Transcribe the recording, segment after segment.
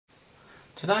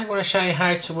Today I'm going to show you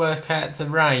how to work out the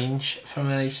range from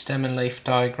a stem and leaf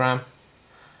diagram.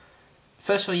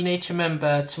 First of all, you need to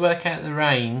remember to work out the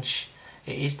range,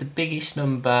 it is the biggest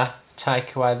number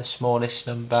take away the smallest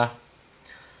number.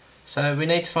 So we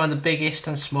need to find the biggest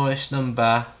and smallest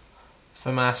number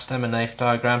from our stem and leaf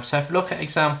diagram. So if we look at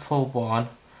example 1,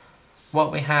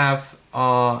 what we have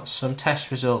are some test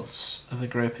results of a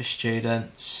group of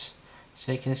students.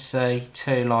 So you can see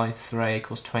 2 line 3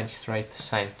 equals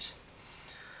 23%.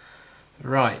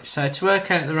 Right, so to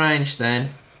work out the range then,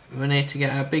 we need to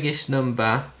get our biggest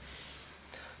number.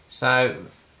 So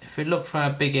if we look for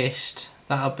our biggest,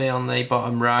 that'll be on the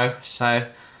bottom row. So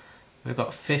we've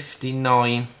got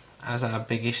 59 as our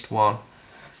biggest one.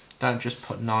 Don't just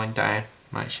put 9 down,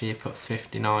 make sure you put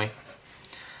 59.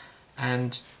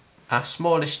 And our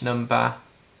smallest number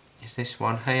is this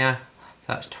one here,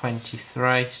 that's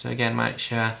 23. So again, make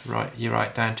sure you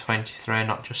write down 23,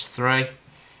 not just 3.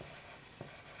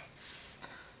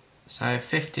 So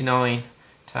 59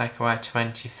 take away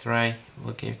 23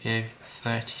 will give you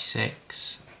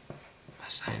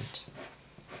 36%.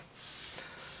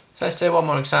 So let's do one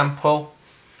more example.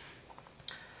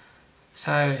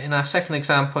 So in our second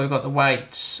example, we've got the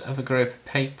weights of a group of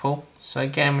people. So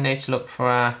again, we need to look for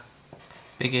our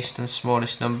biggest and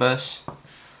smallest numbers.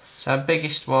 So our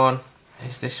biggest one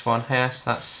is this one here,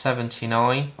 so that's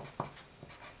 79.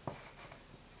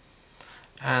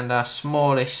 And our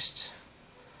smallest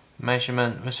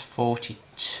measurement was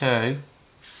 42.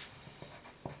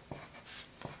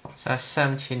 So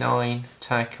 79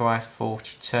 take away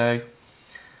 42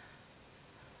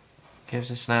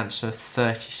 gives us an answer of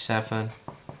 37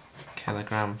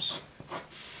 kilograms.